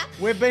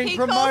 We're being He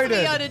promoted.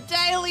 calls me on a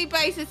daily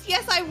basis.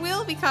 Yes, I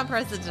will become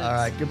president. All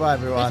right, goodbye,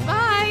 everyone.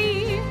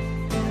 Bye.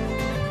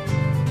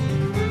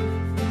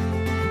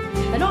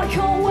 And I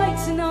can't wait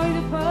to know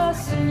the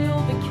person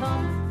you'll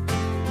become.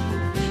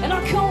 And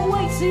I can't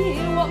wait to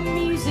hear what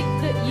music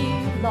that you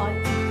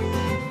like.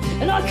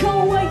 And I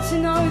can't wait to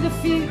know the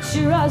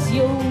future as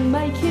you'll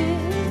make it.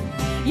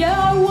 Yeah,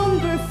 I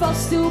wonder if I'll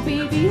still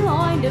be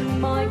behind a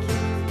mic.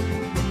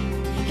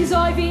 'Cause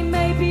Ivy,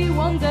 maybe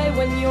one day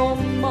when you're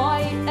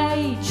my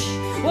age,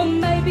 well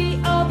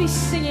maybe I'll be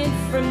singing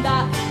from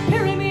that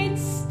pyramid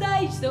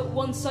stage that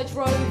once I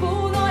drove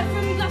all night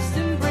from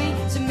Glastonbury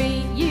to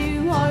meet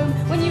you home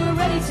when you were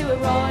ready to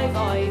arrive,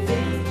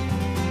 Ivy.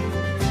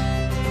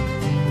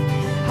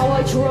 How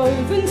I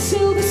drove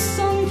until the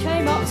sun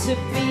came up to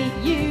beat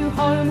you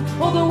home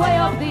all the way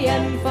up the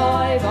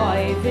M5,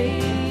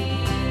 Ivy.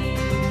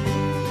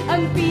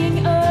 And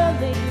being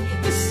early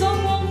for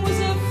someone was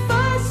a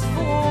first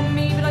for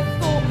me, but I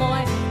thought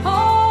my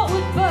heart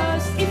would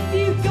burst if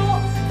you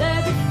got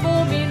there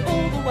before me. And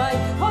all the way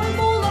home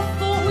all I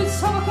thought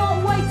was how I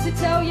can't wait to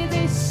tell you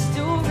this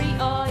story,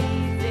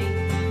 Ivy.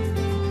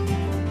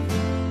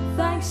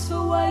 Thanks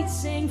for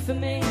waiting for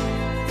me.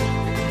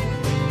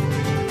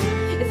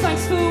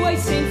 Thanks for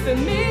waiting for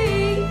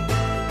me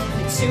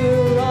to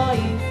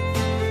arrive.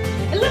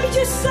 And let me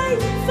just say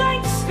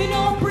thanks for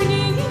not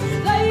bringing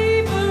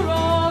Labour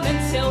on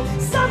until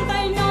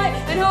Sunday night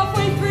and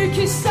halfway through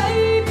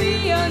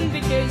Kasabian,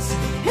 because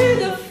who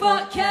the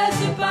fuck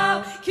cares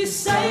about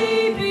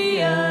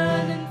Kasabian?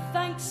 And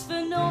thanks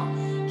for not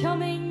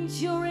coming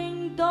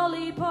during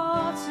Dolly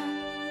Parton.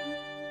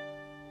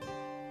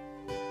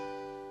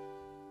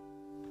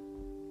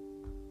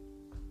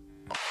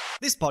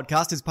 This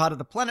podcast is part of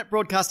the Planet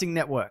Broadcasting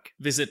Network.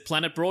 Visit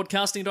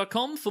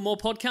planetbroadcasting.com for more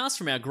podcasts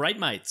from our great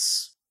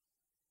mates.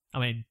 I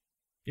mean,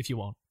 if you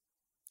want.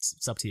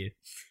 It's up to you.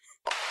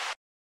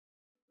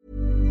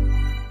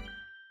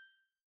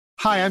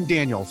 Hi, I'm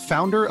Daniel,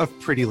 founder of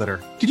Pretty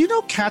Litter. Did you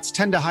know cats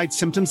tend to hide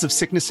symptoms of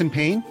sickness and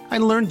pain? I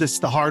learned this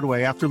the hard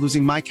way after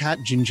losing my cat,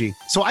 Gingy.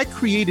 So I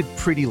created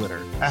Pretty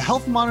Litter, a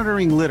health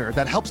monitoring litter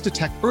that helps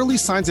detect early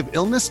signs of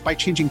illness by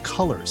changing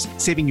colors,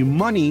 saving you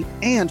money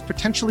and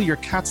potentially your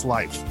cat's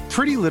life.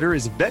 Pretty Litter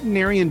is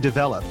veterinarian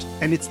developed,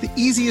 and it's the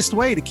easiest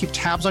way to keep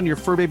tabs on your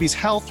fur baby's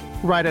health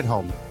right at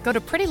home. Go to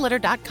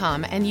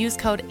prettylitter.com and use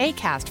code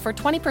ACAST for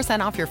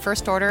 20% off your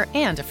first order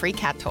and a free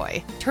cat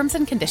toy. Terms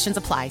and conditions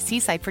apply. See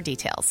site for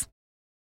details.